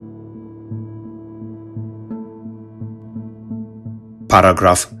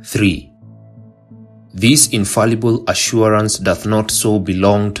Paragraph 3. This infallible assurance doth not so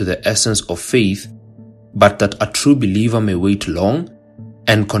belong to the essence of faith, but that a true believer may wait long,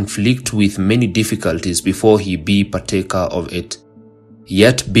 and conflict with many difficulties before he be partaker of it.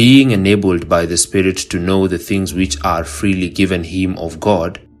 Yet being enabled by the Spirit to know the things which are freely given him of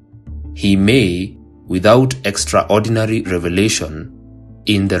God, he may, without extraordinary revelation,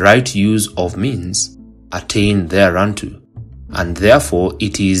 in the right use of means, attain thereunto. And therefore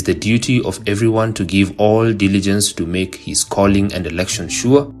it is the duty of everyone to give all diligence to make his calling and election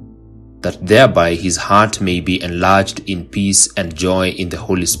sure, that thereby his heart may be enlarged in peace and joy in the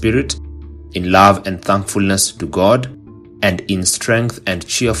Holy Spirit, in love and thankfulness to God, and in strength and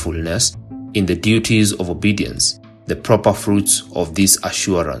cheerfulness in the duties of obedience, the proper fruits of this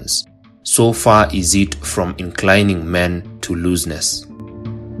assurance. So far is it from inclining men to looseness.